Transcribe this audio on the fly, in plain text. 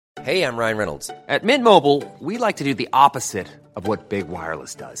Hey, I'm Ryan Reynolds. At Mint Mobile, we like to do the opposite of what Big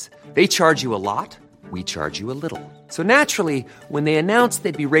Wireless does. They charge you a lot, we charge you a little. So naturally, when they announced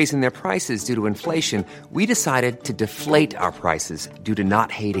they'd be raising their prices due to inflation, we decided to deflate our prices due to not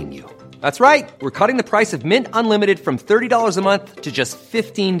hating you. That's right. We're cutting the price of Mint Unlimited from $30 a month to just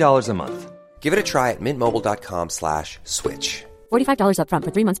 $15 a month. Give it a try at mintmobile.com/switch. $45 up front for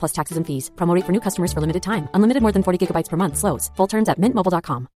 3 months plus taxes and fees. Promo rate for new customers for limited time. Unlimited more than 40 gigabytes per month. Slows full terms at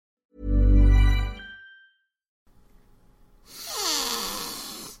mintmobile.com.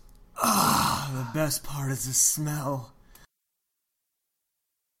 The best part is the smell.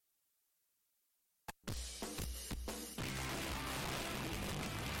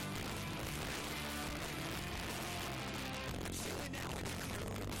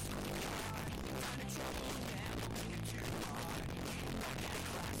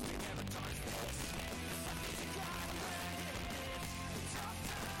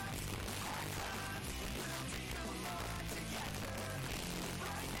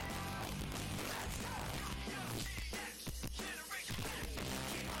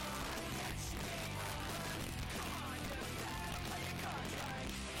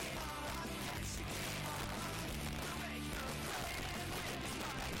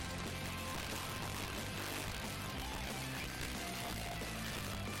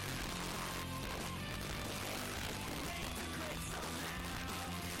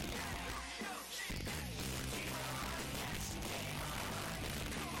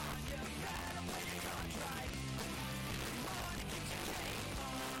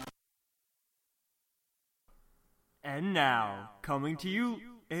 And now, coming to you...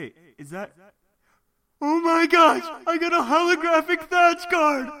 Hey, is that... Oh my gosh! I got a holographic Thatch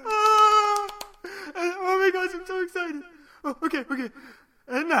card! Ah! Oh my gosh, I'm so excited! Oh, okay.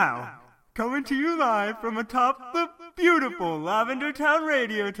 And now, coming to you live from atop the beautiful Lavender Town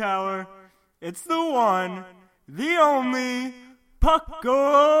Radio Tower, it's the one, the only,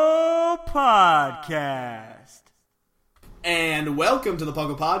 Puckle Podcast. And welcome to the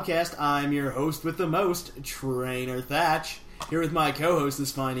Puckle Podcast. I'm your host with the most, Trainer Thatch, here with my co-host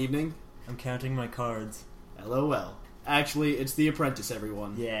this fine evening. I'm counting my cards. LOL. Actually, it's the Apprentice,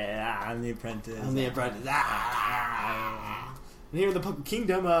 everyone. Yeah, I'm the Apprentice. And here in the Puckle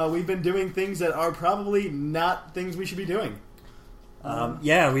Kingdom, we've been doing things that are probably not things we should be doing.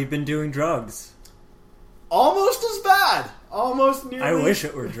 Yeah, we've been doing drugs. Almost as bad. Almost nearly. I wish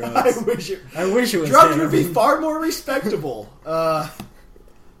it were drugs. I wish it was. Drugs would be far more respectable.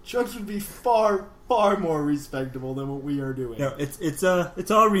 Drugs would be far more respectable than what we are doing. No, it's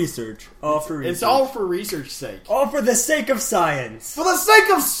all research. All for research. It's all for research's sake. All for the sake of science. For the sake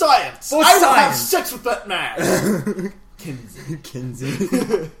of science. For I will science. have sex with that man.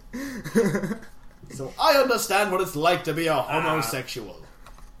 Kinsey. So I understand what it's like to be a homosexual.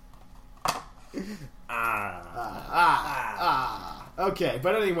 Okay,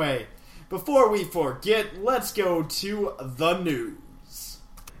 but anyway, before we forget, let's go to the news.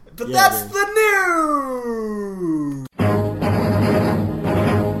 But Yeah, that's dude. the news!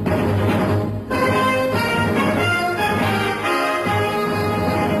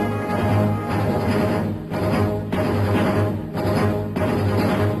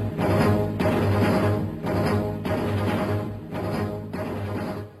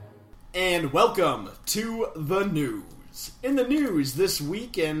 And welcome to the news. In the news this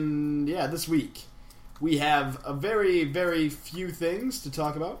week, we have a very, very few things to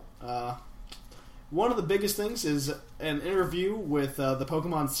talk about. One of the biggest things is an interview with the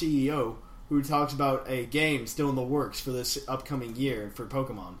Pokemon CEO, who talks about a game still in the works for this upcoming year for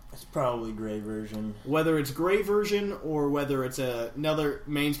Pokemon. It's probably gray version. Whether it's gray version or whether it's another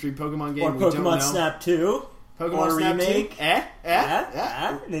mainstream Pokemon game, Or we don't know. Pokemon Snap 2. Pokemon or Snap remake. 2?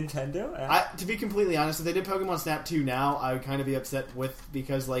 Nintendo. To be completely honest, if they did Pokemon Snap 2 now, I would kind of be upset with,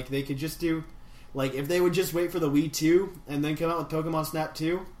 because they could just do, if they would just wait for the Wii 2 and then come out with Pokemon Snap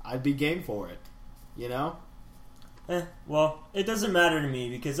 2, I'd be game for it. You know? Well, it doesn't matter to me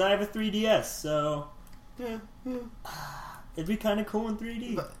because I have a 3DS, so it'd be kind of cool in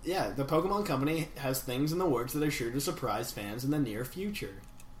 3D. But, yeah, the Pokemon Company has things in the works that are sure to surprise fans in the near future.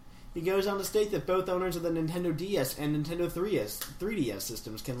 He goes on to state that both owners of the Nintendo DS and Nintendo 3DS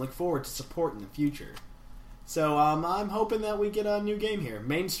systems can look forward to support in the future. So I'm hoping that we get a new game here,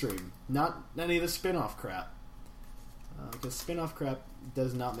 mainstream, not any of the spin-off crap. Because spin-off crap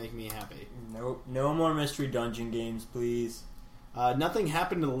does not make me happy. Nope. No more Mystery Dungeon games, please. Nothing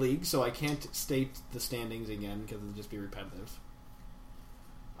happened to the league, so I can't state the standings again because it'll just be repetitive.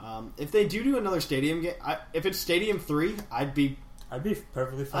 If they do another Stadium game, if it's Stadium 3, I'd be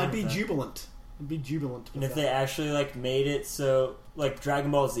perfectly fine. I'd be jubilant. I'd be jubilant. And if they actually like made it so like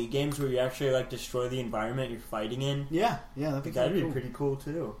Dragon Ball Z games where you actually like destroy the environment you're fighting in, that'd be pretty cool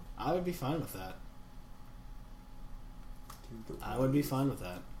too. I would be fine with that. I would be fine with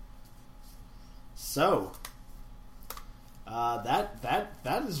that. So,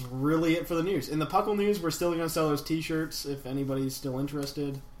 that is really it for the news. In the Puckle news, we're still going to sell those T-shirts. If anybody's still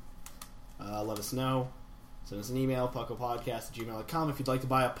interested, let us know. Send us an email, pucklepodcast@gmail.com, if you'd like to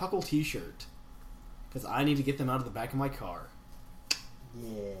buy a Puckle T-shirt. Because I need to get them out of the back of my car.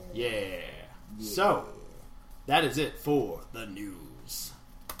 Yeah. So, that is it for the news.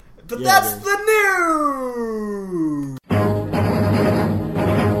 But that's the news!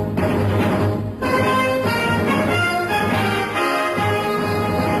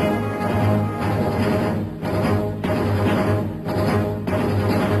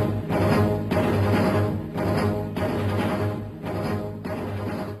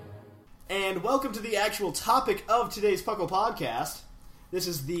 And welcome to the actual topic of today's Puckle Podcast. This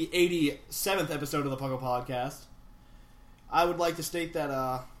is the 87th episode of the Puckle Podcast. I would like to state that,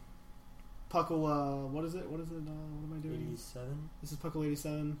 Puckle, what is it? What am I doing? 87? This is Puckle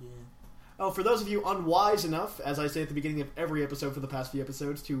 87? Yeah. Oh, for those of you unwise enough, as I say at the beginning of every episode for the past few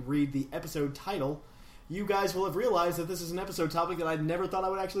episodes, to read the episode title, you guys will have realized that this is an episode topic that I never thought I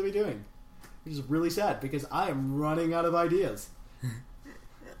would actually be doing. Which is really sad, because I am running out of ideas.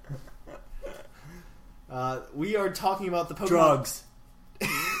 We are talking about the Pokemon... Drugs.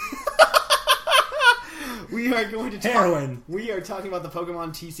 We are going to talk... Heroin. We are talking about the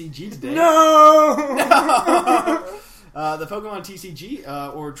Pokemon TCG today. No! The Pokemon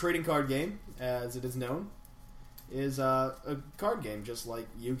TCG, or trading card game, as it is known, is a card game, just like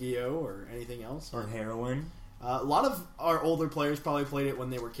Yu-Gi-Oh! Or anything else. Or heroin. A lot of our older players probably played it when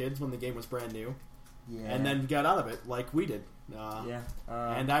they were kids, when the game was brand new. Yeah. And then got out of it, like we did.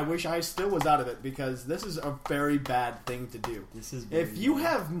 And I wish I still was out of it, because this is a very bad thing to do. This is if you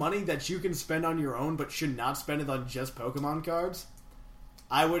have money that you can spend on your own, but should not spend it on just Pokemon cards,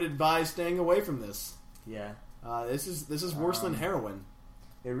 I would advise staying away from this. Yeah. This is worse than heroin.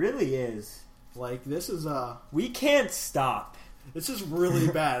 It really is. Like, this is we can't stop. This is really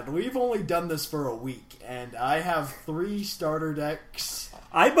bad. We've only done this for a week, and I have 3 starter decks.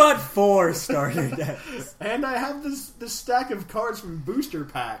 I bought 4 starter decks. And I have this stack of cards from booster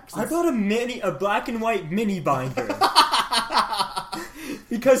packs. I bought a black and white mini binder.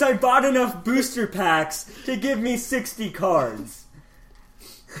 Because I bought enough booster packs to give me 60 cards.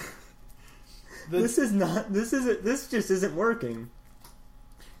 This just isn't working.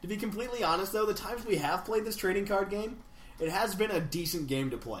 To be completely honest, though, the times we have played this trading card game, it has been a decent game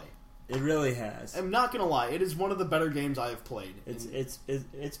to play. It really has. I'm not gonna lie, it is one of the better games I have played.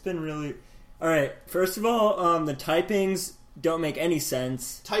 It's been really... Alright, first of all, the typings don't make any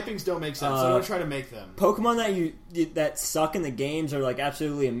sense. Typings don't make sense, so don't try to make them. Pokemon that suck in the games are like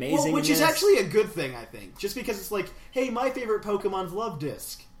absolutely amazing. Well, which is actually a good thing, I think. Just because it's like, hey, my favorite Pokemon's Love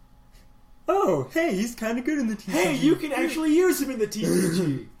Disc. Oh, hey, he's kind of good in the TCG. Hey, you can actually use him in the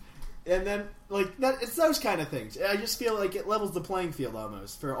TCG. And then, like, it's those kind of things. I just feel like it levels the playing field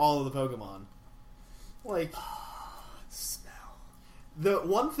almost for all of the Pokemon. Like, smell. The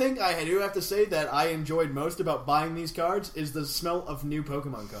one thing I do have to say that I enjoyed most about buying these cards is the smell of new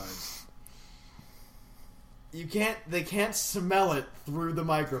Pokemon cards. They can't smell it through the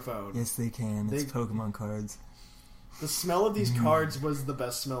microphone. Yes, they can. It's Pokemon cards. The smell of these cards was the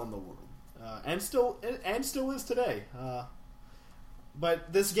best smell in the world. And still is today.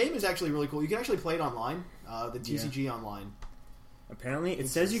 But this game is actually really cool. You can actually play it online, the TCG online. Apparently, it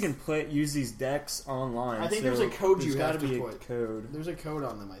says you can use these decks online. I think there's a code you have to be put. There's a code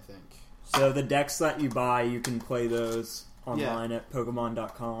on them, I think. So the decks that you buy, you can play those online at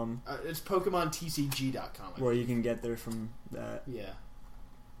Pokemon.com. It's PokemonTCG.com. Where you can get there from that. Yeah.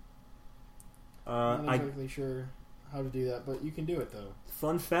 I'm not exactly sure how to do that, but you can do it, though.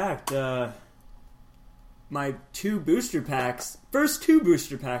 Fun fact, my 2 booster packs, first 2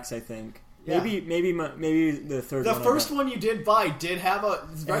 booster packs, I think. Yeah. Maybe the third one. The first one you did buy did have a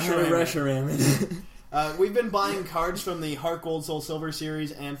Reshiram. We've been buying cards from the Heart Gold Soul Silver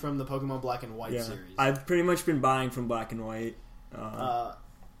series and from the Pokemon Black and White series. I've pretty much been buying from Black and White. I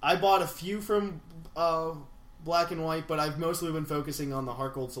bought a few from Black and White, but I've mostly been focusing on the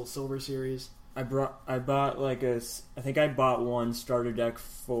Heart Gold Soul Silver series. I bought I think I bought 1 starter deck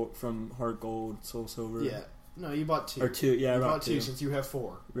from Heart Gold Soul Silver. Yeah. No, you bought 2. Or 2, yeah. You bought 2 since you have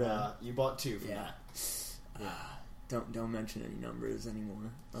 4. Yeah. You bought 2 from that. Yeah. Don't mention any numbers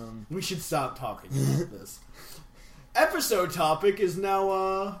anymore. We should stop talking about this. Episode topic is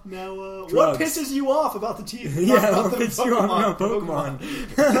now what pisses you off about the TV? Yeah, what pisses you off about Pokemon?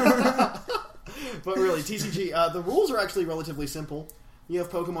 But really, TCG, the rules are actually relatively simple. You have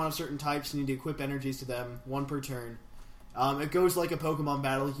Pokemon of certain types, and you need to equip energies to them, one per turn. It goes like a Pokemon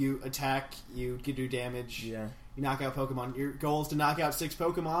battle. You attack, you can do damage, you knock out Pokemon. Your goal is to knock out 6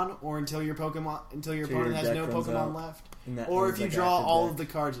 Pokemon, or until your opponent has no Pokemon left, or if you draw all of the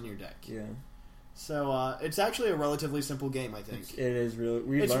cards in your deck. Yeah. So it's actually a relatively simple game, I think. It is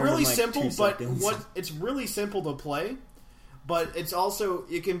really. It's really simple, but seconds. it's really simple to play. But it's also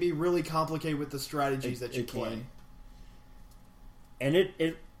it can be really complicated with the strategies that you play. Can. And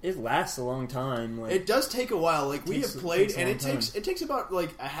it lasts a long time. Like, it does take a while. Like we have played, and it takes about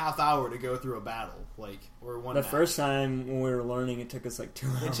like a half hour to go through a battle, or one. The match. first time when we were learning, it took us like 2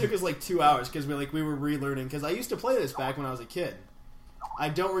 hours. It took us like 2 hours because we were relearning. Because I used to play this back when I was a kid. I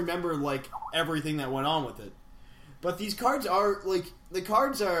don't remember like everything that went on with it, but these cards are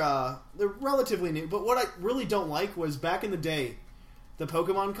they're relatively new. But what I really don't like was back in the day, the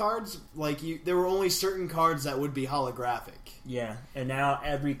Pokemon cards, there were only certain cards that would be holographic. Yeah, and now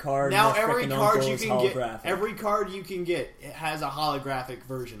every card. Every card you can get has a holographic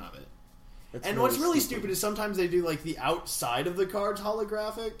version of it. And what's really stupid is sometimes they do like the outside of the cards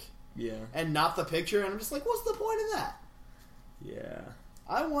holographic. Yeah. And not the picture, and I'm just like, what's the point of that? Yeah.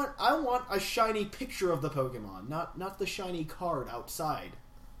 I want a shiny picture of the Pokemon, not the shiny card outside.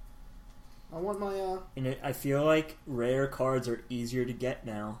 I want my And I feel like rare cards are easier to get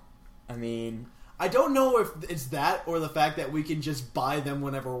now. I mean, I don't know if it's that or the fact that we can just buy them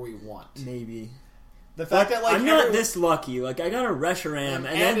whenever we want. Maybe. The fact that I'm not this lucky. Like I got a Reshiram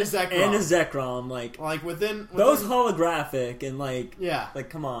and a Zekrom. Like within both holographic and like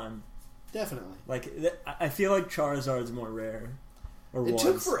come on, definitely. Like I feel like Charizard's more rare. It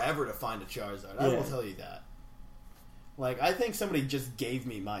took forever to find a Charizard. I will tell you that. Like I think somebody just gave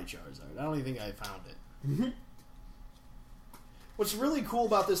me my Charizard. I don't even think I found it. What's really cool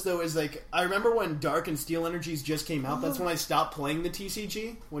about this, though, is, I remember when Dark and Steel Energies just came out. That's when I stopped playing the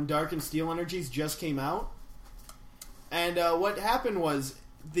TCG, when Dark and Steel Energies just came out. And what happened was,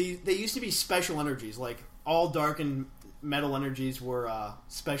 they used to be special energies. Like, all Dark and Metal Energies were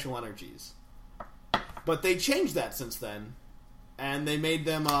special energies. But they changed that since then, and they made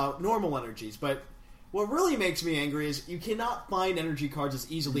them normal energies. But what really makes me angry is you cannot find energy cards as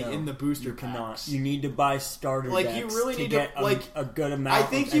easily in the booster packs. You need to buy starter decks you really need get a good amount. I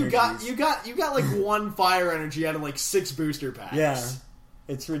think you got like one fire energy out of like 6 booster packs. Yeah,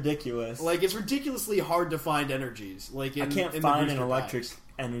 it's ridiculous. Like it's ridiculously hard to find energies. Like I can't find an electric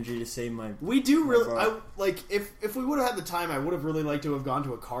energy to save my. We do really. If we would have had the time, I would have really liked to have gone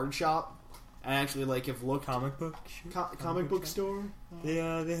to a card shop. And actually, have looked comic book store. They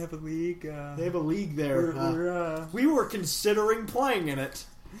have a league. They have a league there. We were considering playing in it,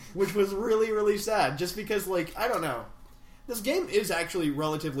 which was really, really sad. Just because, I don't know, this game is actually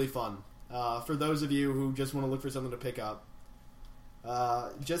relatively fun. For those of you who just want to look for something to pick up,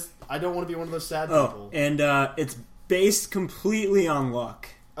 I don't want to be one of those sad people. And it's based completely on luck.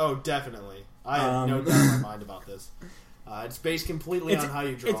 Oh, definitely. I have no doubt in my mind about this. It's based completely on how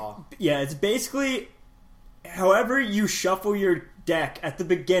you draw. It's basically however you shuffle your deck at the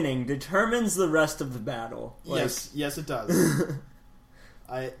beginning determines the rest of the battle. Yes, it does.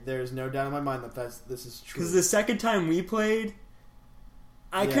 There's no doubt in my mind that this is true. Because the second time we played,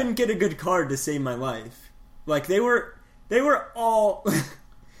 I couldn't get a good card to save my life. They were all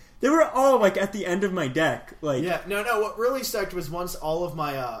they were all at the end of my deck. No. What really sucked was once all of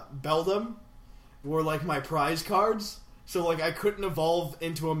my Beldum were my prize cards. So, I couldn't evolve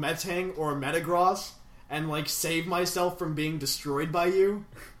into a Metang or a Metagross and, save myself from being destroyed by you.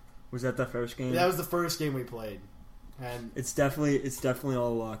 Was that the first game? That was the first game we played. And it's definitely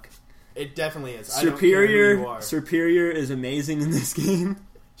all luck. It definitely is. Superior is amazing in this game.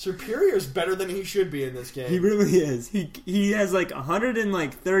 Superior is better than he should be in this game. He really is. He has,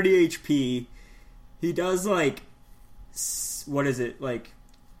 130 HP. He does, what is it,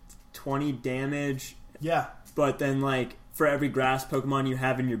 20 damage? Yeah. But then, for every grass Pokemon you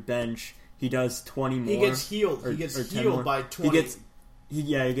have in your bench, he does 20 more. He gets healed. He gets healed by 20. He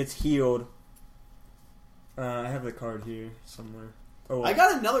gets healed. I have the card here somewhere. Oh, I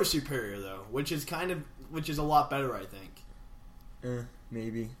got another Superior, though, which is a lot better, I think.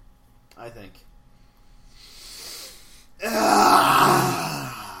 Maybe. I think.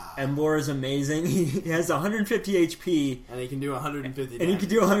 Emboar is amazing. He has 150 HP. And he can do 150 damage. And he can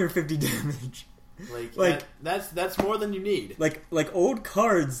do 150 damage. That's more than you need. Old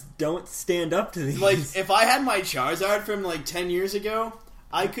cards don't stand up to these. If I had my Charizard from 10 years ago,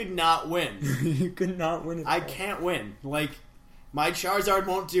 I could not win. You could not win it. I can't win. My Charizard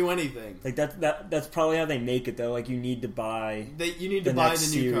won't do anything. Like that's probably how they make it though. Like you need to buy. You need to buy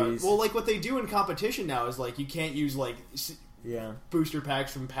next the new card. series. Well, like what they do in competition now is like you can't use like Yeah, booster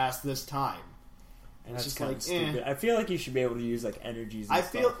packs from past this time. And that's it's just kind like, of stupid. I feel like you should be able to use like energies. And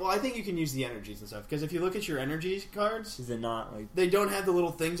stuff. I think you can use the energies and stuff because if you look at your energy cards, Is it not like? they don't have the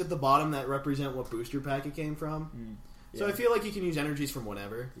little things at the bottom that represent what booster pack it came from. So yeah. I feel like you can use energies from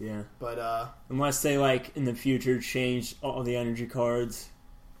whatever. Yeah, But unless they like in the future change all the energy cards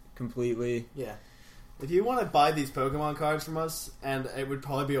completely. yeah, if you want to buy these Pokemon cards from us, and it would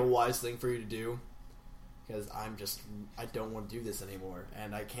probably be a wise thing for you to do. Because I don't want to do this anymore,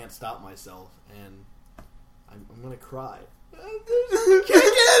 and I can't stop myself, and I'm gonna cry. Can't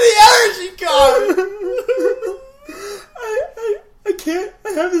get any energy card. I can't. I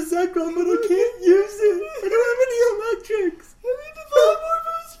have a Zekrom, but I can't use it. I don't have any electrics. I need to buy more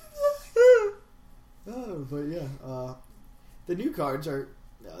booster packs. Oh, but yeah, the new cards are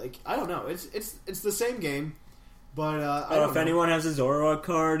like I don't know. It's the same game, but I don't If know. anyone has a Zoroark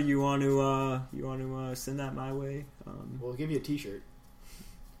card, you want to send that my way. We'll give you a T-shirt.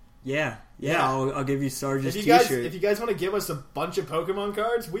 Yeah. Yeah. I'll give you Sarge's If T-shirt. you guys want to give us a bunch of Pokemon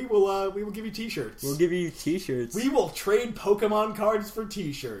cards, we will give you T-shirts. We'll give you T-shirts. We will trade Pokemon cards for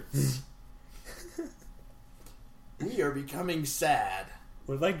T-shirts. We are becoming sad.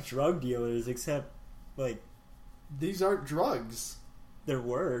 We're like drug dealers, except like These aren't drugs. they're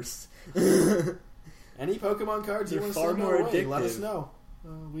worse. Any Pokemon cards you They're want to far send more our way, let addictive. us know.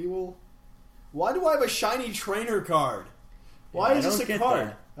 We will. Why do I have a shiny trainer card? Why I is this don't a get card?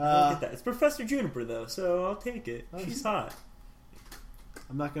 that. I don't get that. It's Professor Juniper though, so I'll take it. She's hot.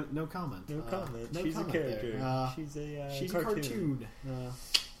 I'm not gonna. No comment. No comment. No She's comment a character. there. She's a cartoon.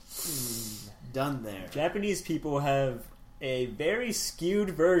 Done there. Japanese people have a very skewed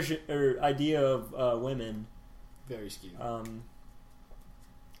version or idea of women. Very skewed.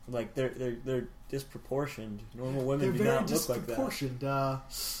 Like they're disproportioned. Normal women They're do very not look like that. disproportioned.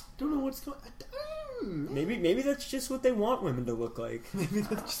 Don't know what's going. Maybe that's just what they want women to look like. Maybe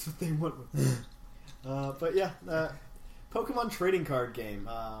that's just what they want. But yeah, Pokemon trading card game.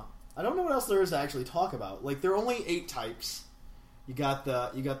 I don't know what else there is to actually talk about. Like there are only 8 types. You got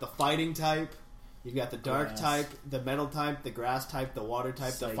the fighting type. You got the dark Grass. type, the metal type, the grass type, the water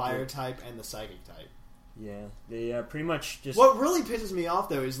type, the Psychic. fire type, and the psychic type. Yeah, they pretty much just. What really pisses me off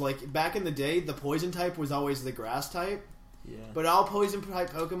though is like back in the day, the poison type was always the grass type. Yeah. But all poison type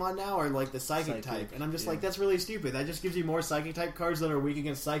Pokemon now are like the psychic type, and I'm just yeah. like, that's really stupid. That just gives you more psychic type cards that are weak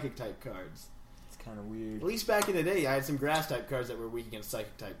against psychic type cards. It's kind of weird. At least back in the day, I had some grass type cards that were weak against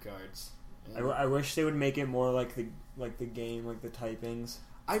psychic type cards. I wish they would make it more like the game, like the typings.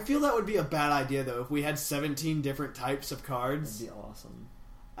 I feel that would be a bad idea though if we had 17 different types of cards. That'd be awesome.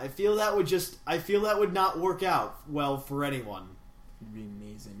 I feel that would not work out well for anyone. It'd be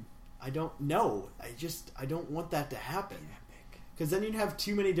amazing. I don't know. I don't want that to happen. Because then you'd have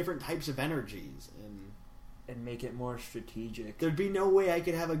too many different types of energies, And make it more strategic. there'd be no way I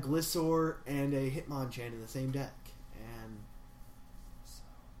could have a Gliscor and a Hitmonchan in the same deck. And so,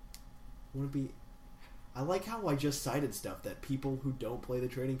 wouldn't be. I like how I just cited stuff that people who don't play the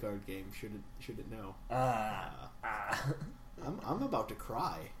trading card game shouldn't know. I'm about to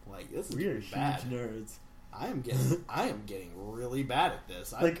cry. Like this is We are pretty huge bad. nerds. I am getting really bad at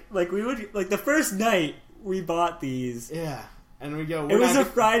this. Like we would like the first night we bought these. Yeah. And we go. It was a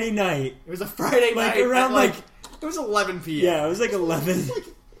Friday night. It was a Friday Like, night. around, at, like- it was 11 p.m. Yeah, it was like 11.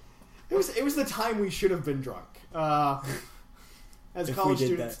 It was the time we should have been drunk. As If we college did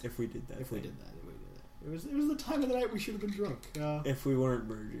students. that, if we did that, If we did that. It was the time of the night we should have been drunk. if we weren't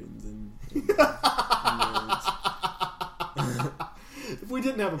virgins and nerds. If we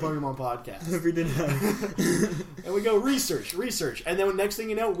didn't have a Pokemon podcast. If we didn't have, And we go research, and then next thing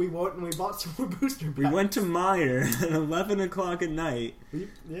you know, we went and we bought some more booster packs. we went to Meijer at 11 o'clock at night.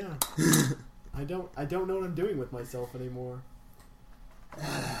 Yeah. I don't know what I'm doing with myself anymore.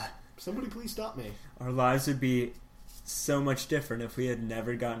 Somebody please stop me. Our lives would be so much different if we had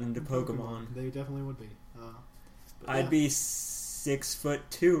never gotten into Pokemon. They definitely would be. I'd be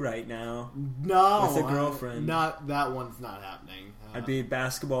 6'2" right now. No, with a girlfriend. Not that one's not happening. I'd be a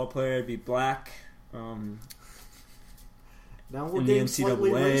basketball player. I'd be black. Now we're in the getting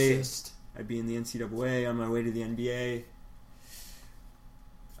slightly NCAA. racist. I'd be in the NCAA on my way to the NBA.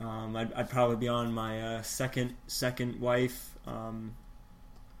 I'd probably be on my second wife.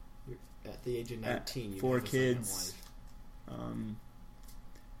 At the age of 19, you 4 have a second kids. wife.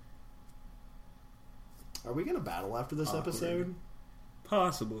 Are we gonna battle after this Awkward. episode?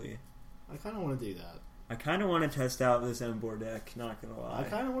 Possibly. I kind of want to do that. I kind of want to test out this Emboar deck. Not gonna lie. I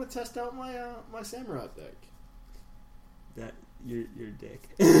kind of want to test out my my Samurai deck. that you're a dick.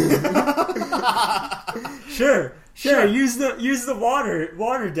 Sure. Use the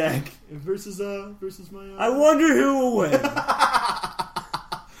water deck versus my. I wonder who will win.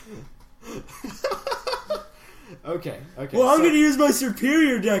 Okay. Well, I'm gonna use my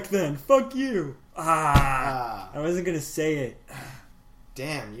superior deck then. Fuck you. I wasn't gonna say it.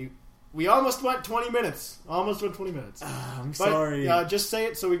 Damn, we almost went 20 minutes. I'm sorry. Just say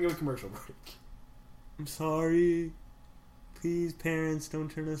it so we can go to commercial break. I'm sorry. Please, parents, don't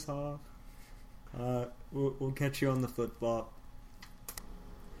turn us off. We'll catch you on the flip-flop.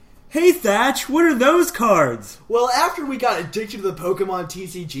 Hey, Thatch, what are those cards? Well, after we got addicted to the Pokemon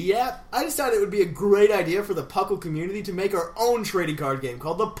TCG app, I decided it would be a great idea for the Puckle community to make our own trading card game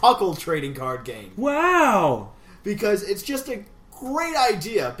called the Puckle Trading Card Game. Wow! Because it's just a great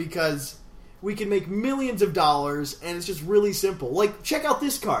idea, because we can make millions of dollars, and it's just really simple. Like, check out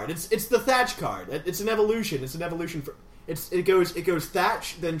this card. It's the Thatch card. It's an evolution. It goes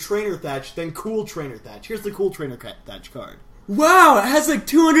Thatch, then Trainer Thatch, then Cool Trainer Thatch. Here's the Cool Trainer Thatch card. Wow, it has like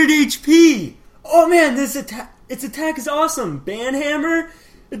 200 HP! Oh man, its attack is awesome! Banhammer,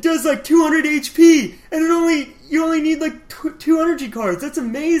 it does like 200 HP, and you only need like 2 energy cards. That's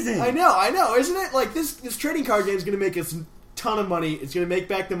amazing! I know, isn't it? Like, this trading card game is going to make us a ton of money. It's going to make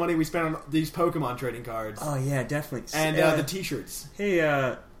back the money we spent on these Pokemon trading cards. Oh yeah, definitely. And the t-shirts.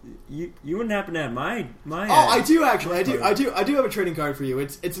 Hey, you wouldn't happen to have my I do actually. I do have a trading card for you.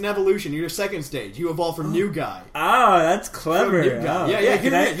 It's an evolution. You're your second stage. You evolve from New Guy. Oh, that's clever. New Guy. Oh. Yeah.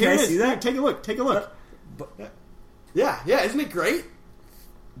 Can I see that? Take a look. Yeah. Isn't it great?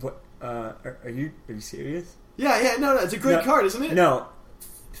 What? Are you serious? Yeah. No. It's a great card, isn't it? No.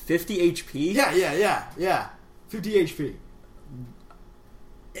 50 HP. Yeah. 50 HP.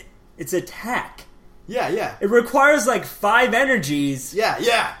 It's attack. Yeah. It requires like 5 energies.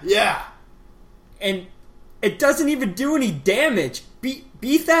 Yeah. And it doesn't even do any damage.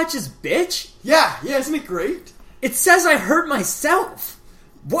 B-Thatch's bitch? Yeah, isn't it great? It says I hurt myself.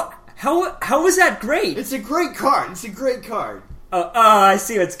 What? How is that great? It's a great card. Oh, I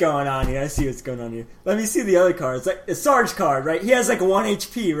see what's going on here. Let me see the other cards. Like a Sarge card, right? He has like 1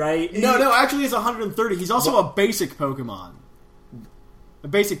 HP, right? No, actually he's 130. He's also a basic Pokemon. A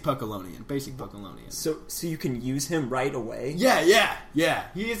basic Puckalonian. So you can use him right away? Yeah.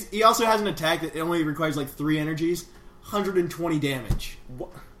 He also has an attack that only requires like 3 energies, 120 damage. What?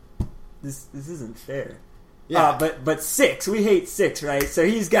 This isn't fair. Yeah, but 6. We hate 6, right? So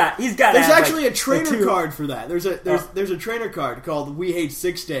he's got. There's actually a trainer card for that. There's a trainer card called We Hate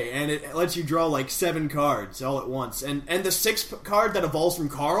 6 Day, and it lets you draw like 7 cards all at once. And the 6th card that evolves from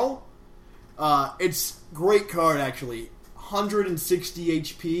Carl, it's great card actually. 160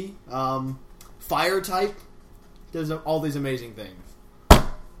 HP, fire type, does all these amazing things.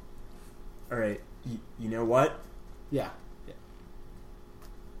 Alright, you know what? Yeah.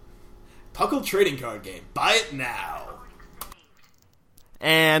 Puckle Trading Card Game. Buy it now.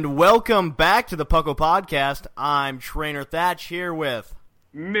 And welcome back to the Puckle Podcast. I'm Trainer Thatch here with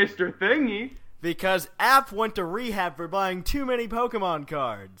Mr. Thingy. Because App went to rehab for buying too many Pokemon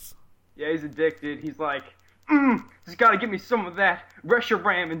cards. Yeah, he's addicted. He's like, just gotta give me some of that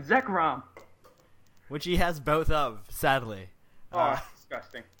Reshiram and Zekrom. Which he has both of, sadly. Oh,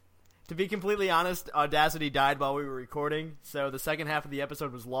 disgusting. To be completely honest, Audacity died while we were recording, so the second half of the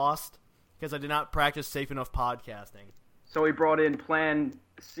episode was lost, because I did not practice safe enough podcasting. So he brought in Plan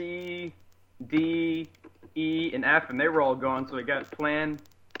C, D, E, and F, and they were all gone, so he got Plan...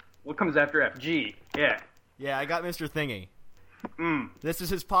 What comes after F? G. Yeah. Yeah, I got Mr. Thingy. This is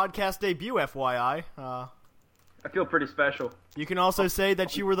his podcast debut, FYI. I feel pretty special. You can also say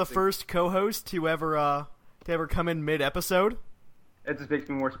that you were the first co-host to ever come in mid-episode. That just makes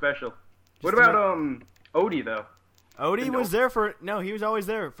me more special. What about Odie though? Odie was there for he was always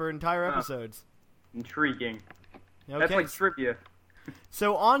there for entire episodes. Intriguing. Okay. That's like trivia.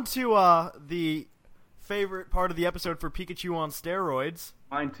 So on to the favorite part of the episode for Pikachu on steroids.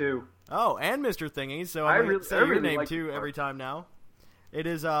 Mine too. Oh, and Mr. Thingy, so I'm going to say your name like too every time now. It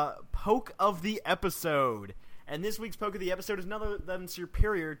is Poke of the Episode. And this week's Poke of the Episode is none other than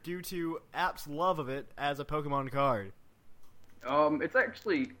superior due to App's love of it as a Pokemon card. It's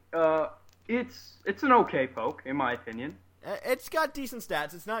actually, it's an okay poke, in my opinion. It's got decent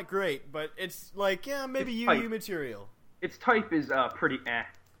stats. It's not great, but it's like, maybe UU material. Its type is pretty eh.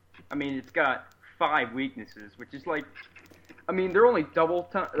 I mean, it's got 5 weaknesses, which is like, I mean, they're only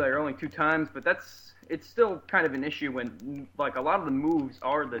they're only 2 times, but it's still kind of an issue when, like, a lot of the moves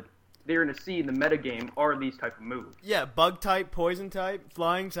are the they're going to see in the metagame are these type of moves. Yeah, bug type, poison type,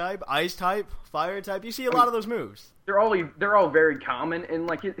 flying type, ice type, fire type. You see a lot of those moves. They're all very common, and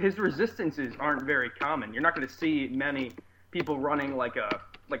like his resistances aren't very common. You're not going to see many people running like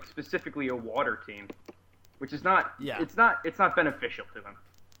specifically a water team, which is not. Yeah. It's not beneficial to them.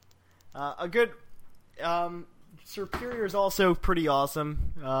 A good Serperior is also pretty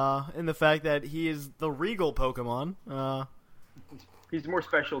awesome in the fact that he is the Regal Pokemon. He's more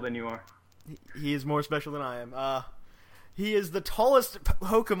special than you are. He is more special than I am. He is the tallest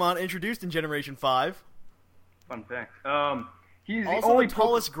Pokemon introduced in Generation 5. Fun fact. He's Also the only the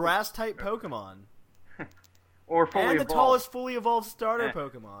tallest grass-type Pokemon. or fully And the evolved. tallest fully evolved starter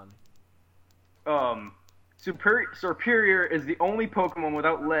Pokemon. Serperior is the only Pokemon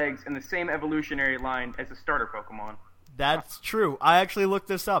without legs in the same evolutionary line as a starter Pokemon. That's true. I actually looked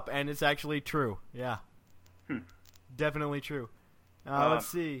this up, and it's actually true. Yeah. Definitely true. Let's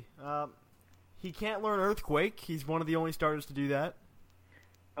see. He can't learn Earthquake. He's one of the only starters to do that.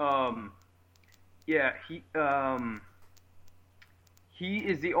 Yeah, he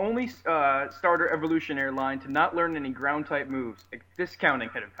is the only starter evolutionary line to not learn any ground-type moves,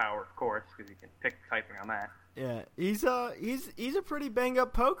 discounting Hidden Power, of course, because you can pick typing on that. Yeah, he's a pretty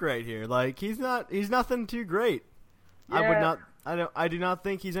bang-up poke right here. Like he's nothing too great. Yeah. I do not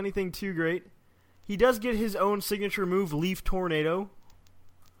think he's anything too great. He does get his own signature move, Leaf Tornado.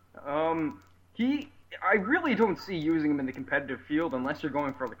 I really don't see using him in the competitive field unless you're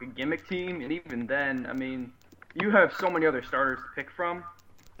going for like a gimmick team, and even then, I mean, you have so many other starters to pick from.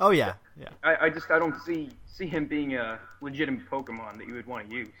 Oh yeah, yeah. I don't see him being a legitimate Pokemon that you would want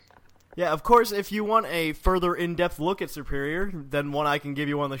to use. Yeah, of course, if you want a further in-depth look at Serperior than one I can give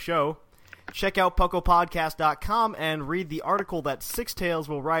you on the show, check out PucklePodcast.com and read the article that Six Tails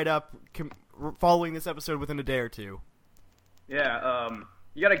will write up following this episode within a day or two. Yeah,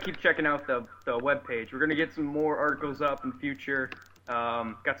 you gotta keep checking out the webpage. We're gonna get some more articles up in the future.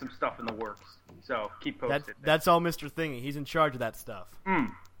 Got some stuff in the works, so keep posted. That's all Mr. Thingy. He's in charge of that stuff.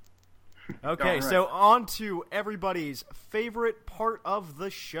 Okay, Right. so on to everybody's favorite part of the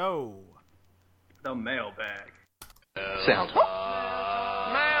show. The mailbag. Sounds.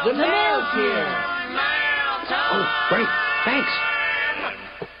 The mail's here. Oh, great. Thanks.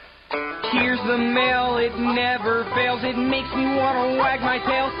 Here's the mail, it never fails. It makes me want to wag my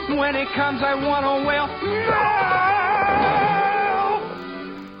tail. When it comes, I want to wail.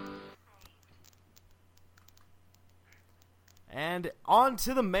 And on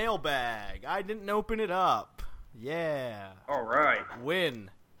to the mailbag. I didn't open it up. Yeah. All right. Win.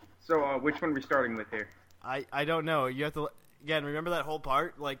 So, which one are we starting with here? I don't know. You have to, again, remember that whole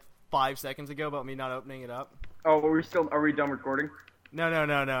part, like 5 seconds ago, about me not opening it up? Oh, are we done recording?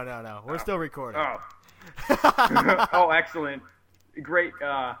 No. We're still recording. Oh. Oh, excellent. Great.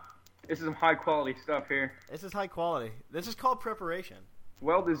 This is some high quality stuff here. This is high quality. This is called preparation.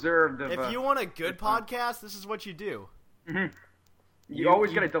 Well deserved. If you want a good podcast, this is what you do. You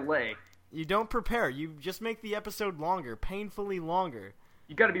always got to delay. You don't prepare. You just make the episode longer, painfully longer.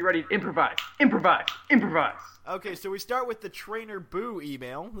 You got to be ready to improvise. Okay, so we start with the Trainer Boo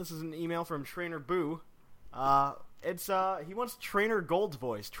email. This is an email from Trainer Boo. He wants Trainer Gold's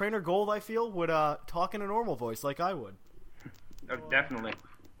voice. Trainer Gold, I feel, would talk in a normal voice like I would. Oh, definitely.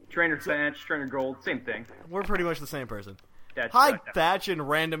 Trainer Thatch, Trainer Gold, same thing. We're pretty much the same person. That's Hi, right. Thatch and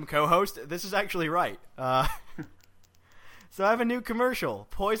random co-host. This is actually right. So I have a new commercial.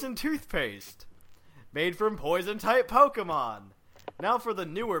 Poison toothpaste. Made from poison-type Pokemon. Now for the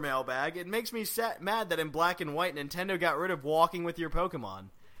newer mailbag. It makes me mad that in Black and White, Nintendo got rid of walking with your Pokemon.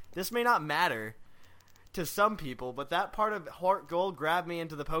 This may not matter to some people, but that part of Heart Gold grabbed me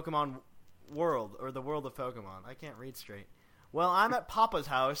into the Pokemon world, or the world of Pokemon. I can't read straight. Well, I'm at Papa's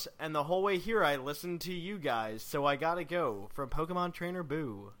house, and the whole way here I listened to you guys, so I gotta go. From Pokemon Trainer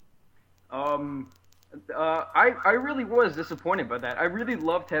Boo. I really was disappointed by that. I really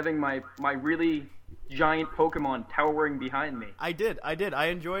loved having my really giant Pokemon towering behind me. I did. I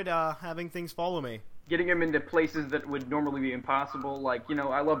enjoyed having things follow me. Getting them into places that would normally be impossible. Like,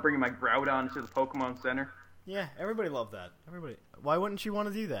 I love bringing my Groudon to the Pokemon Center. Yeah, everybody loved that. Everybody. Why wouldn't you want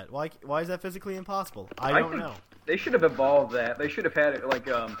to do that? Why is that physically impossible? I don't know. They should have evolved that. They should have had it like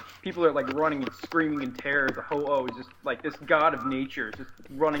people are like running and screaming in terror. The Ho-Oh is just like this god of nature is just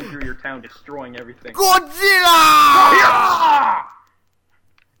running through your town, destroying everything. Godzilla!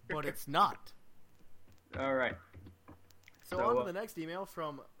 But it's not. All right. So on to the next email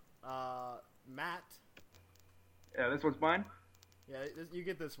from Matt. Yeah, this one's mine. Yeah, you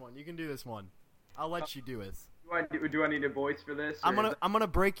get this one. You can do this one. I'll let you do it. Do I need a voice for this? I'm gonna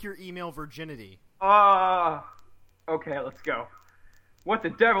break your email virginity. Okay, let's go. What the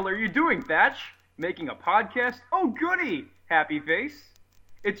devil are you doing, Thatch? Making a podcast? Oh, goody! Happy face.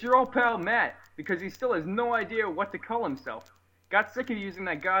 It's your old pal Matt, because he still has no idea what to call himself. Got sick of using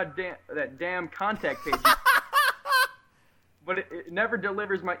that damn contact page. But it never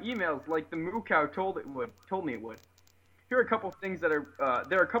delivers my emails like the moo cow told me it would. Here are a couple things that are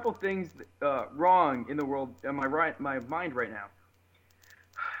there are a couple things wrong in the world in my mind right now.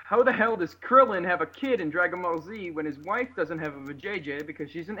 How the hell does Krillin have a kid in Dragon Ball Z when his wife doesn't have a vajayjay because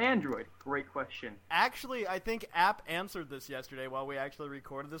she's an android? Great question. Actually, I think App answered this yesterday while we actually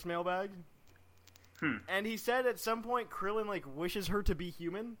recorded this mailbag. And he said at some point Krillin wishes her to be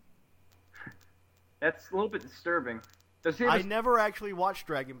human. That's a little bit disturbing. I never actually watched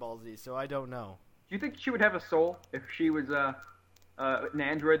Dragon Ball Z, so I don't know. Do you think she would have a soul if she was an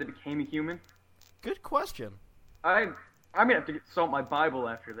android that became a human? Good question. I'm gonna have to consult my Bible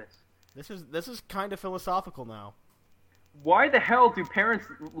after this. This is kind of philosophical now. Why the hell do parents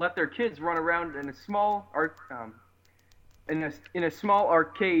let their kids run around in a small in a small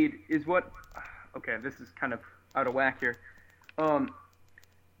arcade? Is what? Okay, this is kind of out of whack here.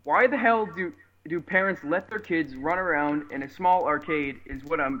 Why the hell do parents let their kids run around in a small arcade? Is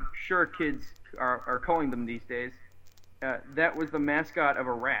what I'm sure kids are calling them these days. That was the mascot of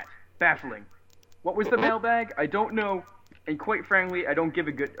a rat. Baffling. What was the mailbag? I don't know. And quite frankly, I don't give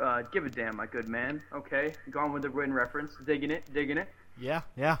a damn, my good man. Okay, gone with the written reference. Digging it. Yeah.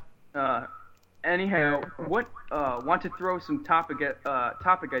 Anyhow, want to throw some topic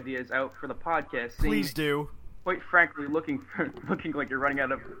ideas out for the podcast. Please do. Quite frankly, looking like you're running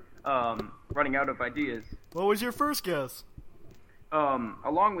out of ideas. What was your first guess?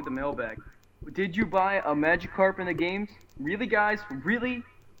 Along with the mailbag, did you buy a Magikarp in the games? Really, guys? Really?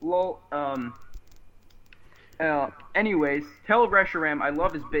 Lol. Anyways, tell Reshiram I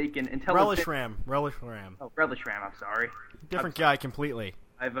love his bacon and tell Relish Ram. Oh, Relish Ram. I'm sorry. Different guy completely.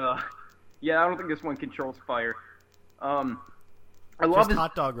 Yeah, I don't think this one controls fire. I love Just his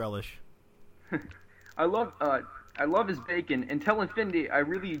hot dog relish. I love his bacon and tell Infinity I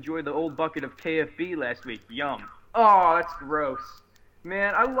really enjoyed the old bucket of KFB last week. Yum. Oh, that's gross.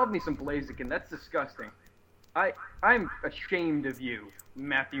 Man, I love me some Blaziken. That's disgusting. I'm ashamed of you,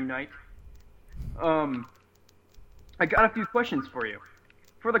 Matthew Knight. I got a few questions for you.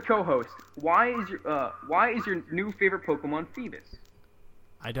 For the co-host, why is your new favorite Pokemon Phoebus?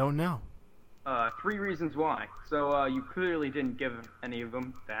 I don't know. 3 reasons why. So you clearly didn't give any of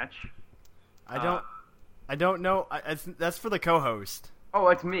them, Thatch. I don't know. That's for the co-host. Oh,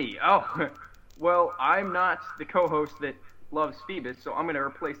 it's me. Oh, well, I'm not the co-host that loves Phoebus, so I'm going to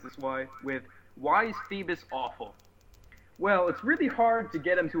replace this with why is Phoebus awful? Well, it's really hard to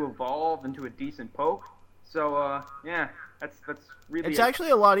get him to evolve into a decent poke. So, yeah, that's really. It's actually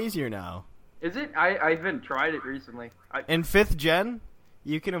a lot easier now. Is it? I haven't tried it recently. In 5th gen,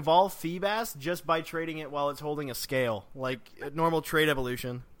 you can evolve Feebas just by trading it while it's holding a scale, like a normal trade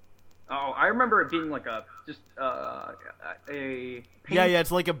evolution. Oh, I remember it being like a Yeah,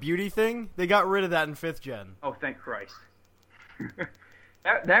 it's like a beauty thing. They got rid of that in 5th gen. Oh, thank Christ.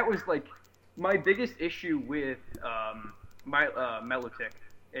 that was like my biggest issue with my Melotic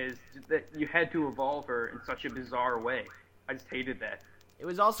is that you had to evolve her in such a bizarre way. I just hated that. It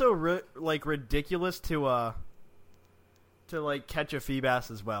was also ridiculous to catch a Feebas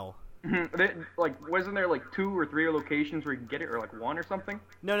as well. Wasn't there 2 or 3 locations where you can get it, or 1 or something?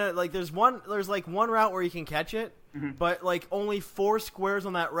 No, there's one route where you can catch it, but only 4 squares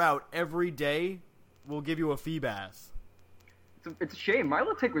on that route every day will give you a Feebas. It's a shame.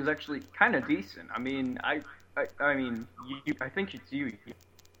 Milotic was actually kind of decent. I mean, I think it's you.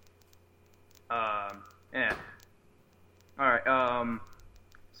 Yeah. All right.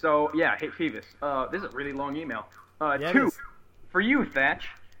 So yeah, hey Phoebus. This is a really long email. 2 for you, Thatch.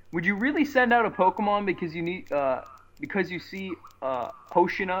 Would you really send out a Pokemon because you see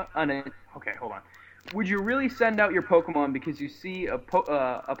Potiona on a? Okay, hold on. Would you really send out your Pokemon because you see a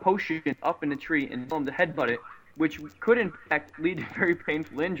potion up in a tree and tell them to headbutt it, which could in fact lead to very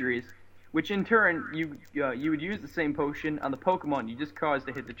painful injuries, which in turn you would use the same potion on the Pokemon you just caused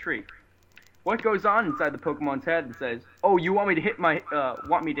to hit the tree? What goes on inside the Pokemon's head and says, "Oh, you want me to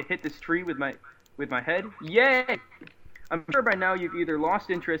hit this tree with my head? Yay!" I'm sure by now you've either lost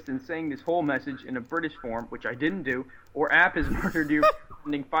interest in saying this whole message in a British form, which I didn't do, or App has murdered you,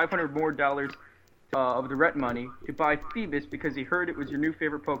 spending $500 more of the rent money to buy Phoebus because he heard it was your new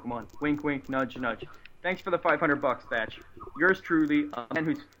favorite Pokemon. Wink, wink, nudge, nudge. Thanks for the $500, Thatch. Yours truly, a man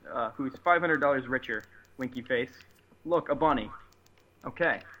who's $500 richer. Winky face. Look, a bunny.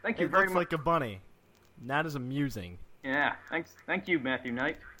 Okay, thank you very much. It looks like a bunny. That is amusing. Yeah, thank you, Matthew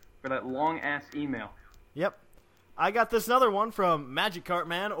Knight, for that long-ass email. Yep. I got this other one from Magic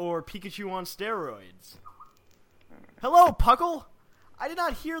Cartman or Pikachu on steroids. Hello, Puckle! I did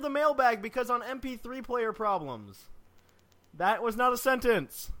not hear the mailbag because on MP3 player problems. That was not a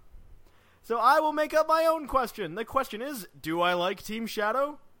sentence. So I will make up my own question. The question is, do I like Team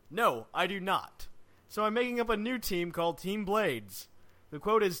Shadow? No, I do not. So I'm making up a new team called Team Blades. The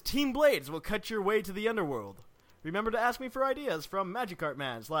quote is, Team Blades will cut your way to the underworld. Remember to ask me for ideas from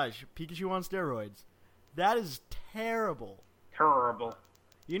MagicCartman / Pikachu on steroids. That is terrible. Terrible.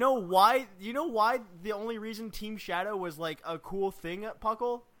 You know why the only reason Team Shadow was like a cool thing at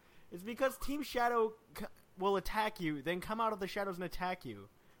Puckle? Is because Team Shadow will attack you, then come out of the shadows and attack you.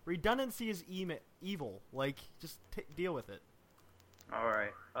 Redundancy is evil. Like, just deal with it.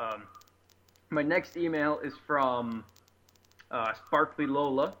 Alright. My next email is from Sparkly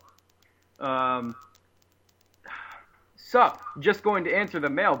Lola. Sup, just going to answer the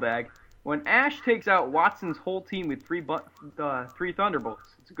mailbag. When Ash takes out Watson's whole team with three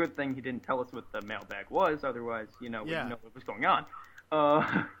Thunderbolts, it's a good thing he didn't tell us what the mailbag was, otherwise, we didn't know what was going on.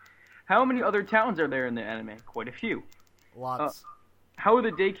 How many other towns are there in the anime? Quite a few. Lots. How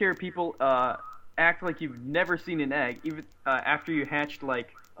the daycare people act like you've never seen an egg, even after you hatched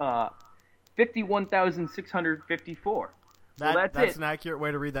like 51,654. That's an accurate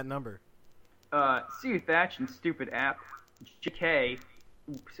way to read that number. See you, Thatch, and stupid app. JK,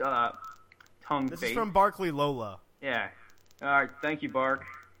 tongue This face. is from Barkley Lola. Yeah. Alright, thank you, Bark.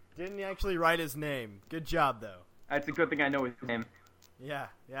 Didn't actually write his name. Good job, though. That's a good thing I know his name. Yeah,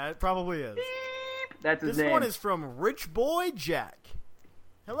 it probably is. That's his name. This one is from Rich Boy Jack.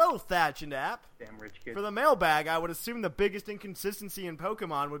 Hello, Thatch and App. Damn rich kid. For the mailbag, I would assume the biggest inconsistency in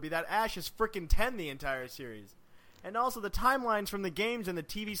Pokemon would be that Ash is frickin' 10 the entire series. And also the timelines from the games and the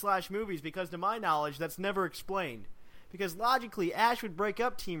TV/movies, because to my knowledge, that's never explained. Because logically, Ash would break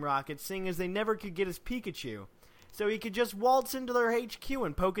up Team Rocket, seeing as they never could get his Pikachu. So he could just waltz into their HQ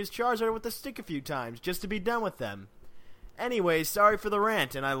and poke his Charizard with a stick a few times, just to be done with them. Anyway, sorry for the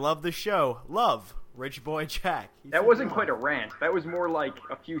rant, and I love the show. Love, Rich Boy Jack. That wasn't quite a rant. That was more like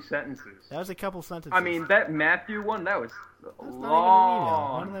a few sentences. That was a couple sentences. I mean, that Matthew one, that was That's long. not even an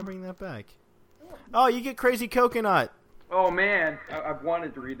email. Why did I bring that back? Oh, you get Crazy Coconut. Oh, man. I've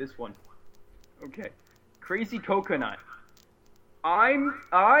wanted to read this one. Okay. Crazy Coconut. I'm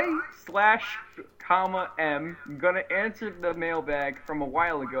gonna answer the mailbag from a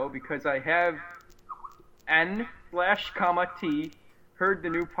while ago because I have N/T heard the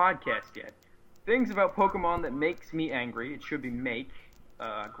new podcast yet. Things about Pokemon that makes me angry. It should be make.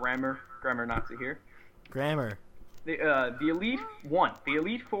 Grammar Nazi here. Grammar. The Elite 1. The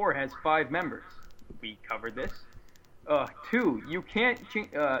Elite 4 has 5 members. We covered this. 2. You can't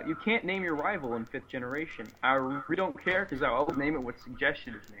name your rival in 5th generation. I really don't care because I'll always name it what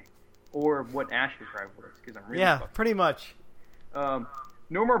suggestion is named. Or what Ash's rival is because I'm really fucking. Pretty much. No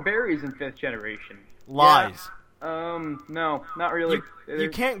more berries in 5th generation. Lies. Yeah. No, not really. You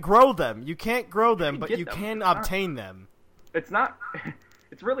can't grow them. You can't grow them, but you them. can obtain them. It's not...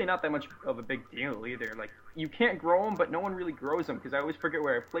 It's really not that much of a big deal either. Like, you can't grow them, but no one really grows them because I always forget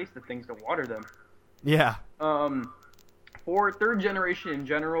where I place the things to water them. Yeah. For 3rd generation in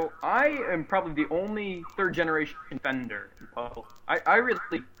general, I am probably the only 3rd generation defender in Puzzle. I really...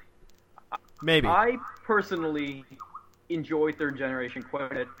 Maybe. I personally enjoy 3rd generation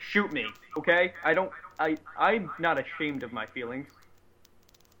quite a bit. Shoot me, okay? I'm not ashamed of my feelings.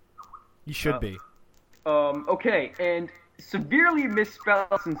 You should be. Okay, and severely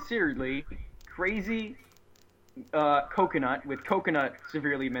misspelled sincerely, Crazy Coconut, with coconut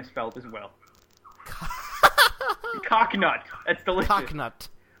severely misspelled as well. Cocknut. That's delicious. Cocknut.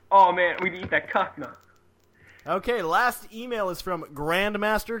 Oh man, we'd eat that cocknut. Okay, last email is from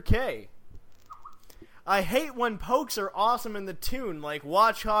Grandmaster K. I hate when pokes are awesome in the tune, like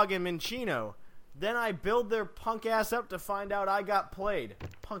Watchog and Minchino. Then I build their punk ass up to find out I got played.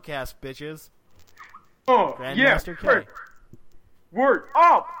 Punk ass bitches. Oh, Grandmaster K. Word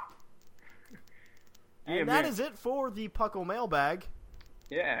up! And that is it for the Puckle mailbag.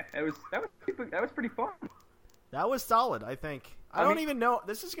 Yeah, that was pretty fun. That was solid, I think. I don't even know.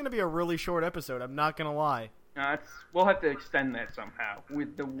 This is going to be a really short episode, I'm not going to lie. We'll have to extend that somehow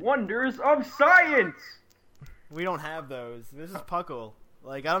with the wonders of science. We don't have those. This is Puckle.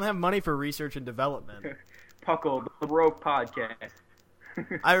 Like, I don't have money for research and development. Puckle, the Rogue Podcast.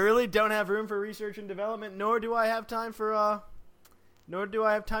 I really don't have room for research and development, nor do I have time to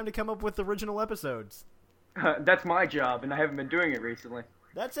come up with original episodes. That's my job, and I haven't been doing it recently.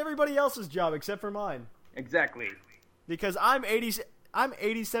 That's everybody else's job except for mine. Exactly. Because I'm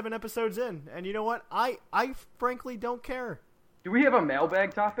 87 episodes in, and you know what? I frankly don't care. Do we have a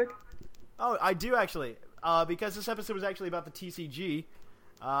mailbag topic? Oh, I do actually. because this episode was actually about the TCG,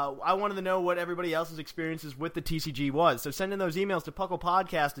 I wanted to know what everybody else's experiences with the TCG was. So send in those emails to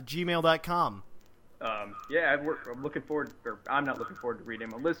pucklepodcast@gmail.com. Yeah, I'm looking forward, or I'm not looking forward to reading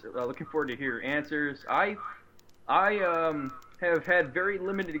them. I'm looking forward to hear your answers. I have had very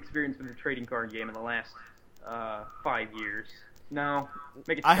limited experience with the trading card game in the last 5 years. No,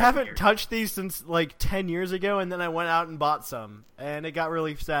 make it. I haven't years. touched these since like 10 years ago, and then I went out and bought some, and it got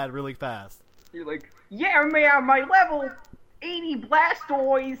really sad really fast. You're like, yeah, man, my level 80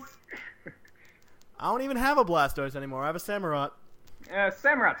 Blastoise. I don't even have a Blastoise anymore. I have a Samurott.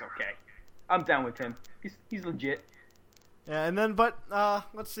 Samurot's okay. I'm down with him. He's legit. Yeah, and then, but,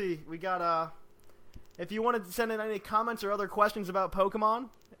 let's see. We got, if you wanted to send in any comments or other questions about Pokemon,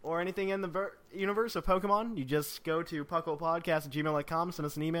 or anything in the universe of Pokemon, you just go to pucklepodcast@gmail.com, send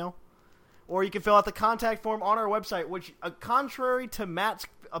us an email. Or you can fill out the contact form on our website, which, contrary to Matt's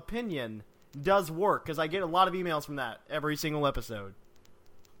opinion, does work, because I get a lot of emails from that every single episode.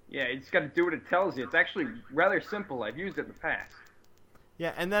 Yeah, you just got to do what it tells you. It's actually rather simple. I've used it in the past.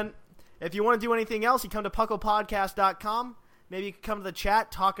 Yeah, and then if you want to do anything else, you come to pucklepodcast.com. Maybe you can come to the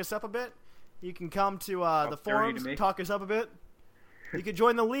chat, talk us up a bit. You can come to the forums, talk us up a bit. You can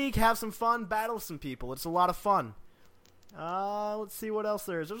join the league, have some fun, battle some people. It's a lot of fun. Let's see what else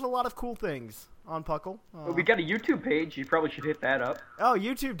there is. There's a lot of cool things on Puckle. Well, we got a YouTube page. You probably should hit that up. Oh,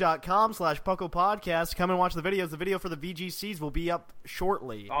 youtube.com/PucklePodcast. Come and watch the videos. The video for the VGCs will be up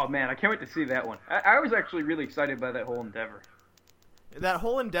shortly. Oh, man, I can't wait to see that one. I was actually really excited by that whole endeavor. That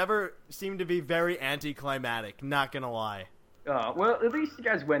whole endeavor seemed to be very anticlimactic, not gonna lie. Well, at least you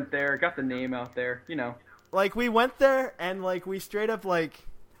guys went there, got the name out there, you know. Like, we went there, and, like, we straight up, like,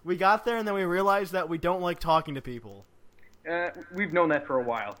 we got there, and then we realized that we don't like talking to people. We've known that for a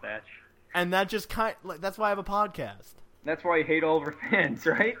while, Thatch. And that just that's why I have a podcast. That's why you hate all of our fans,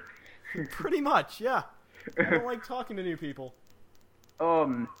 right? Pretty much, yeah. I don't like talking to new people.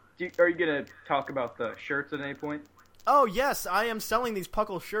 Are you gonna talk about the shirts at any point? Oh, yes, I am selling these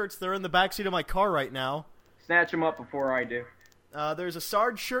Puckle shirts. They're in the backseat of my car right now. Snatch them up before I do. There's a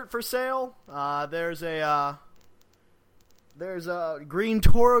Sarge shirt for sale. There's a Green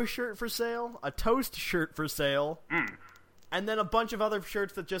Toro shirt for sale. A Toast shirt for sale. And then a bunch of other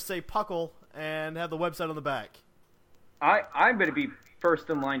shirts that just say Puckle and have the website on the back. I'm going to be first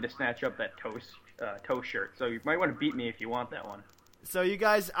in line to snatch up that Toast shirt, so you might want to beat me if you want that one. So you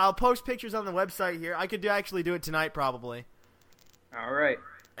guys, I'll post pictures on the website here. I could actually do it tonight probably. All right.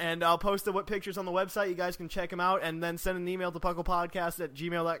 And I'll post the pictures on the website. You guys can check them out and then send an email to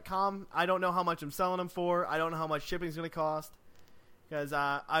pucklepodcast@gmail.com. I don't know how much I'm selling them for. I don't know how much shipping's going to cost.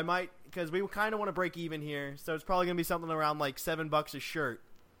 Because we kind of want to break even here. So it's probably going to be something around like $7 a shirt.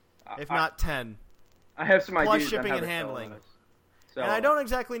 If not 10. I have some ideas plus shipping on how and to handling. sell this. So, and I don't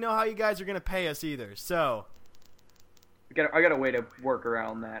exactly know how you guys are going to pay us either. So I got a way to work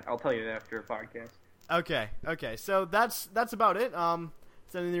around that. I'll tell you that after a podcast. Okay. So that's about it.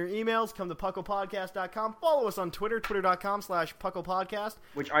 Send in your emails. Come to pucklepodcast.com. Follow us on Twitter, twitter.com/pucklepodcast.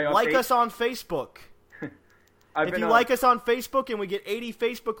 Which I update. Like us on Facebook. If you like us on Facebook and we get 80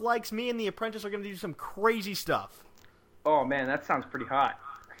 Facebook likes, me and the Apprentice are going to do some crazy stuff. Oh, man, that sounds pretty hot.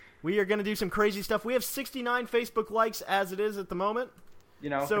 We are going to do some crazy stuff. We have 69 Facebook likes as it is at the moment. You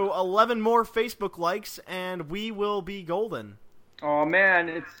know. So 11 more Facebook likes, and we will be golden. Oh, man,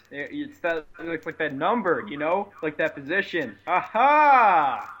 it's that, like that number, you know? Like that position.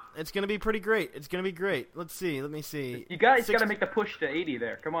 Aha! It's going to be pretty great. It's going to be great. Let me see. You guys got to make the push to 80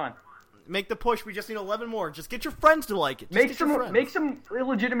 there. Come on. Make the push. We just need 11 more. Just get your friends to like it. Make some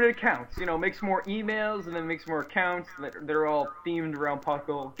illegitimate accounts. You know, make some more emails and then make some more accounts that they're all themed around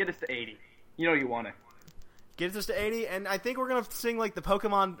Puckle. Get us to 80. You know you want it. Get us to 80, and I think we're gonna sing like the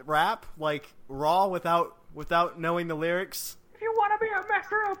Pokemon rap, like raw without knowing the lyrics. If you want to be a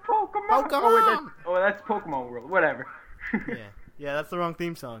master of Pokemon. Oh, that's Pokemon World. Whatever. Yeah, that's the wrong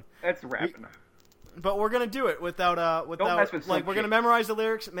theme song. That's rapping. But we're gonna do it without Don't mess with like we're gonna memorize the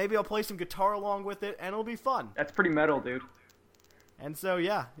lyrics. Maybe I'll play some guitar along with it, and it'll be fun. That's pretty metal, dude. And so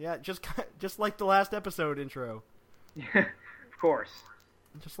yeah, just like the last episode intro. Of course.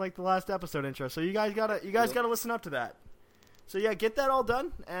 Just like the last episode intro. So you guys gotta listen up to that. So yeah, get that all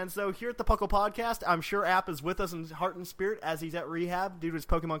done. And so here at the Puckle Podcast, I'm sure App is with us in heart and spirit as he's at rehab due to his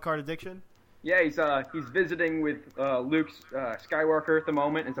Pokemon card addiction. Yeah, he's visiting with Luke Skywalker at the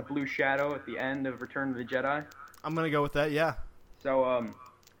moment. It's a blue shadow at the end of Return of the Jedi. I'm gonna go with that. Yeah. So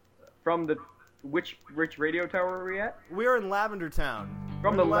from the which radio tower are we at? We're in Lavender Town.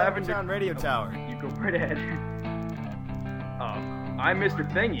 From the Lavender Town radio tower. You go right ahead. I'm Mr.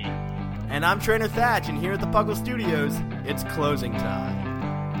 Thingy. And I'm Trainer Thatch, and here at the Puckle Studios, it's closing time.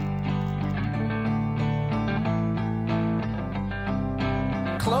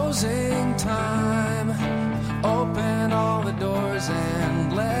 Closing time. Open all the doors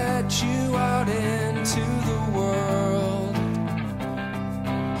and let you out into the world.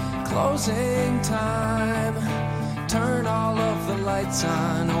 Closing time. Turn all of the lights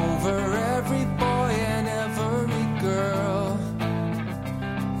on over every boy and every girl.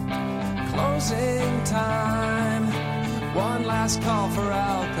 Closing time. One last call for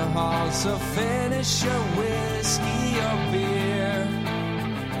alcohol, so finish your whiskey or beer.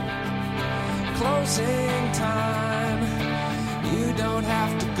 Closing time. You don't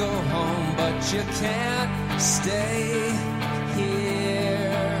have to go home, but you can't stay here.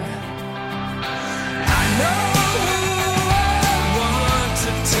 I know who I want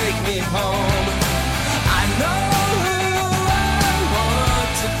to take me home. I know who I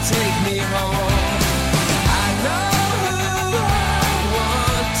want to take me home. I know who I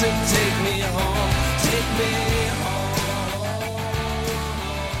want to take me home. Take me home.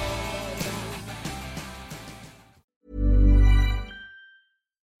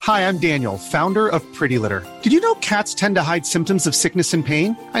 Hi, I'm Daniel, founder of Pretty Litter. Did you know cats tend to hide symptoms of sickness and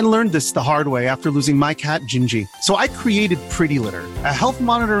pain? I learned this the hard way after losing my cat, Gingy. So I created Pretty Litter, a health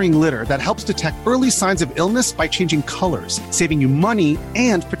monitoring litter that helps detect early signs of illness by changing colors, saving you money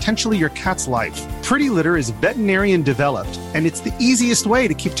and potentially your cat's life. Pretty Litter is veterinarian developed, and it's the easiest way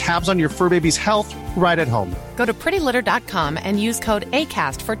to keep tabs on your fur baby's health right at home. Go to prettylitter.com and use code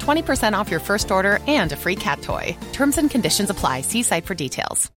ACAST for 20% off your first order and a free cat toy. Terms and conditions apply. See site for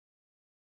details.